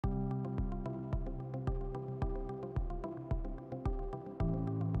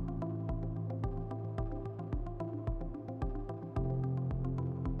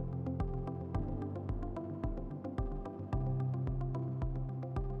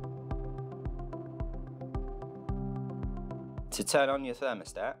To turn on your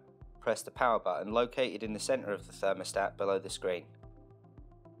thermostat, press the power button located in the center of the thermostat below the screen.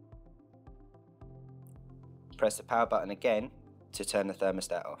 Press the power button again to turn the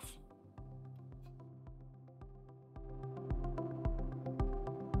thermostat off.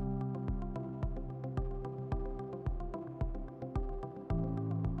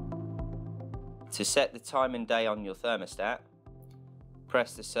 To set the time and day on your thermostat,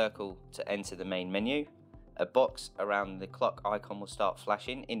 press the circle to enter the main menu. A box around the clock icon will start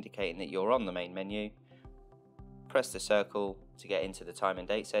flashing, indicating that you're on the main menu. Press the circle to get into the time and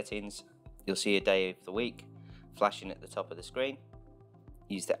date settings. You'll see a day of the week flashing at the top of the screen.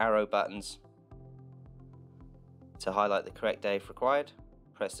 Use the arrow buttons to highlight the correct day if required.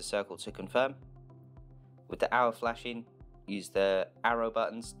 Press the circle to confirm. With the hour flashing, use the arrow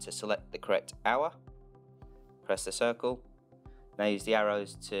buttons to select the correct hour. Press the circle. Now use the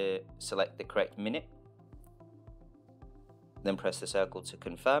arrows to select the correct minute. Then press the circle to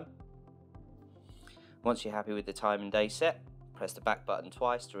confirm. Once you're happy with the time and day set, press the back button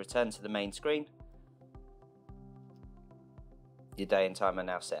twice to return to the main screen. Your day and time are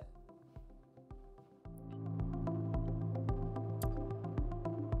now set.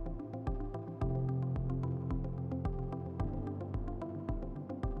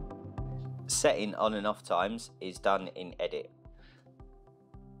 Setting on and off times is done in Edit.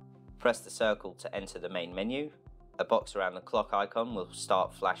 Press the circle to enter the main menu. A box around the clock icon will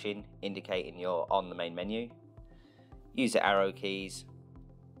start flashing, indicating you're on the main menu. Use the arrow keys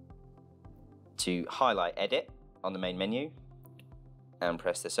to highlight Edit on the main menu and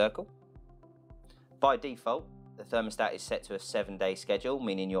press the circle. By default, the thermostat is set to a 7-day schedule,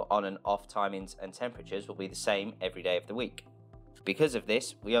 meaning your on and off timings and temperatures will be the same every day of the week. Because of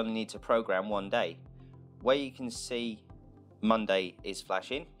this, we only need to program one day. Where you can see Monday is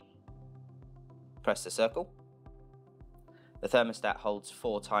flashing, press the circle. The thermostat holds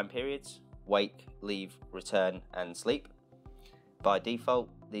 4 time periods: wake, leave, return and sleep. By default,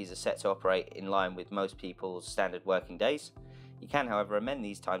 these are set to operate in line with most people's standard working days. You can, however, amend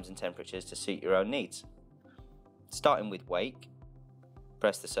these times and temperatures to suit your own needs. Starting with wake,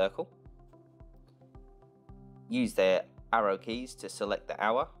 press the circle. Use the arrow keys to select the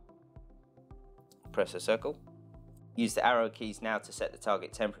hour. Press the circle. Use the arrow keys now to set the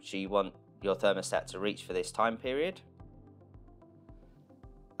target temperature you want your thermostat to reach for this time period,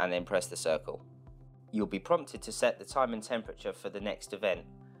 and then press the circle. You'll be prompted to set the time and temperature for the next event.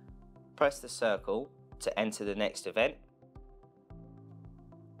 Press the circle to enter the next event.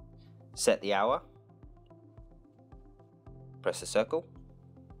 Set the hour. Press the circle.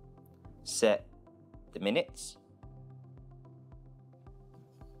 Set the minutes.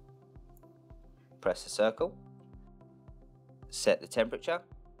 Press the circle. Set the temperature.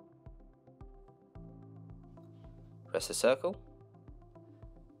 Press the circle.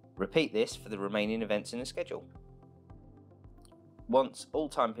 Repeat this for the remaining events in the schedule. Once all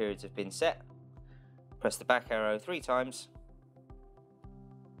time periods have been set, press the back arrow 3 times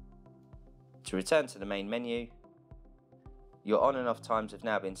to return to the main menu. Your on and off times have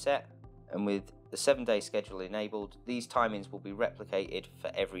now been set, and with the 7-day schedule enabled, these timings will be replicated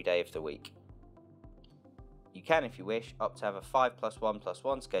for every day of the week. You can, if you wish, opt to have a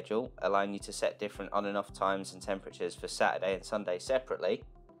 5+1+1 schedule, allowing you to set different on and off times and temperatures for Saturday and Sunday separately.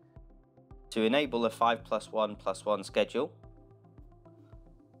 To enable a 5+1+1 schedule,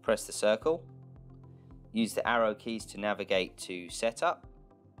 press the circle. Use the arrow keys to navigate to Setup.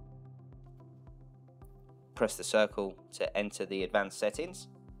 Press the circle to enter the advanced settings.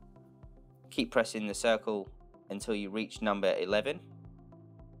 Keep pressing the circle until you reach number 11.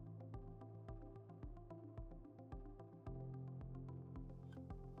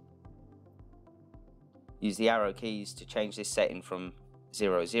 Use the arrow keys to change this setting from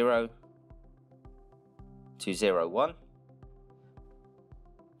 00 to 01.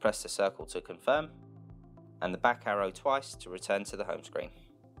 Press the circle to confirm, and the back arrow twice to return to the home screen.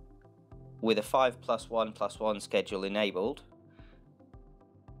 With a 5+1+1 schedule enabled,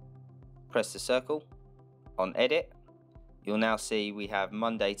 press the circle. On Edit, you'll now see we have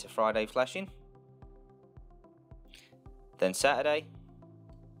Monday to Friday flashing, then Saturday,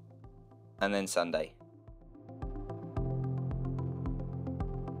 and then Sunday.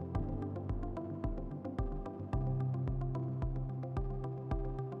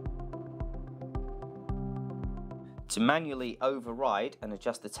 To manually override and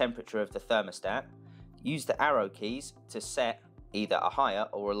adjust the temperature of the thermostat, use the arrow keys to set either a higher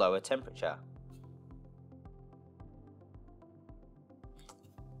or a lower temperature.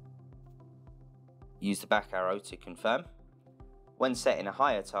 Use the back arrow to confirm. When setting a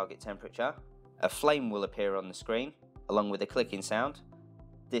higher target temperature, a flame will appear on the screen along with a clicking sound.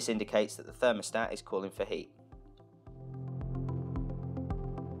 This indicates that the thermostat is calling for heat.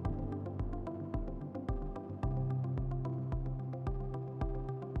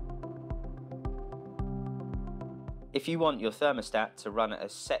 If you want your thermostat to run at a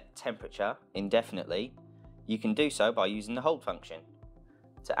set temperature indefinitely, you can do so by using the hold function.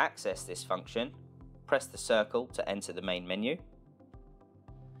 To access this function, press the circle to enter the main menu.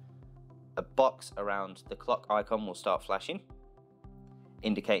 A box around the clock icon will start flashing,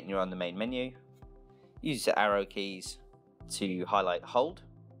 indicating you're on the main menu. Use the arrow keys to highlight hold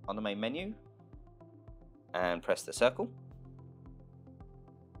on the main menu and press the circle.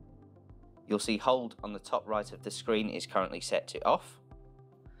 You'll see hold on the top right of the screen is currently set to off.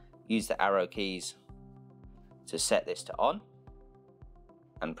 Use the arrow keys to set this to on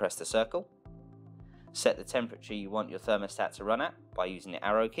and press the circle. Set the temperature you want your thermostat to run at by using the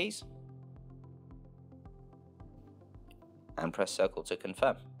arrow keys and press circle to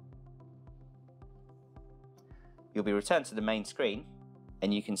confirm. You'll be returned to the main screen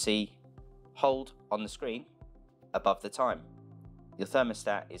and you can see hold on the screen above the time. Your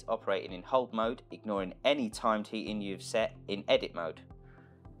thermostat is operating in hold mode, ignoring any timed heating you've set in edit mode.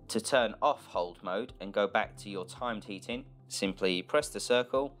 To turn off hold mode and go back to your timed heating, simply press the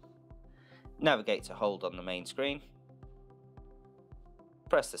circle, navigate to hold on the main screen,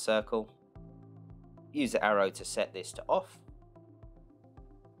 press the circle, use the arrow to set this to off,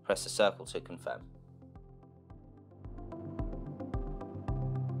 press the circle to confirm.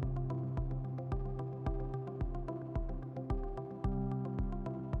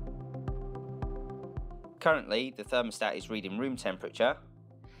 Currently, the thermostat is reading room temperature.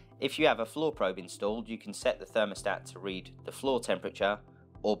 If you have a floor probe installed, you can set the thermostat to read the floor temperature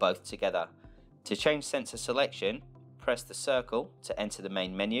or both together. To change sensor selection, press the circle to enter the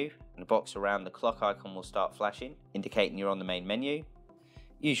main menu, and a box around the clock icon will start flashing, indicating you're on the main menu.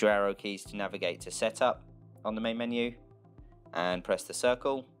 Use your arrow keys to navigate to setup on the main menu and press the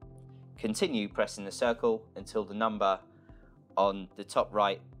circle. Continue pressing the circle until the number on the top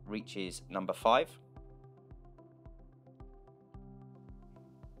right reaches number 5.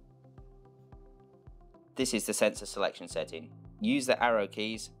 This is the sensor selection setting. Use the arrow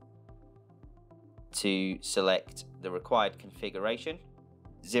keys to select the required configuration.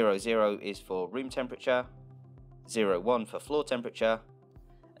 00 is for room temperature, 01 for floor temperature,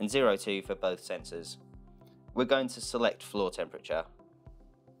 and 02 for both sensors. We're going to select floor temperature.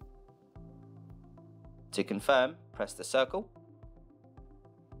 To confirm, press the circle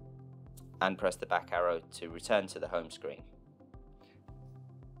and press the back arrow to return to the home screen.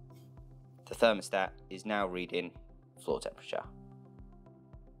 The thermostat is now reading floor temperature.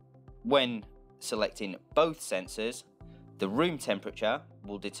 When selecting both sensors, the room temperature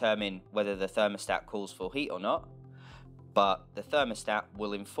will determine whether the thermostat calls for heat or not, but the thermostat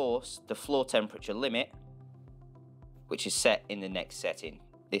will enforce the floor temperature limit, which is set in the next setting.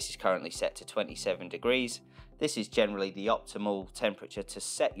 This is currently set to 27 degrees. This is generally the optimal temperature to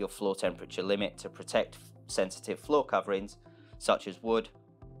set your floor temperature limit to protect sensitive floor coverings such as wood,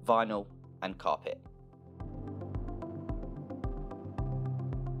 vinyl, and carpet.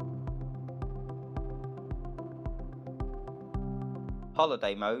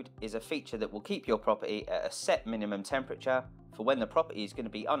 Holiday mode is a feature that will keep your property at a set minimum temperature for when the property is going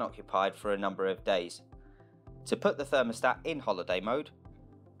to be unoccupied for a number of days. To put the thermostat in holiday mode,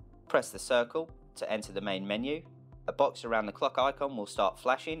 press the circle to enter the main menu. A box around the clock icon will start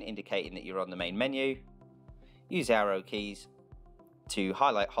flashing, indicating that you're on the main menu. Use arrow keys to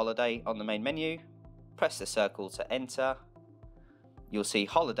highlight holiday on the main menu. Press the circle to enter. You'll see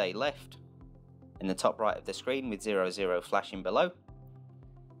holiday left in the top right of the screen with 00 flashing below.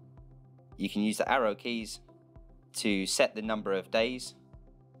 You can use the arrow keys to set the number of days.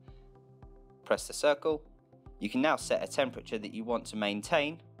 Press the circle. You can now set a temperature that you want to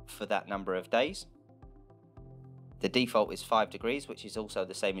maintain for that number of days. The default is 5 degrees, which is also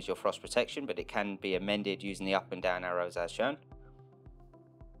the same as your frost protection, but it can be amended using the up and down arrows as shown.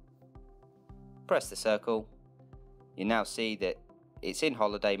 Press the circle. You now see that it's in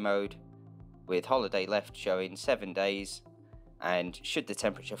holiday mode with holiday left showing 7 days, and should the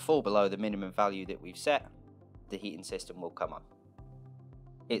temperature fall below the minimum value that we've set, the heating system will come on.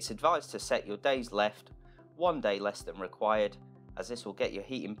 It's advised to set your days left 1 day less than required, as this will get your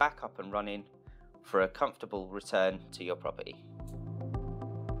heating back up and running for a comfortable return to your property.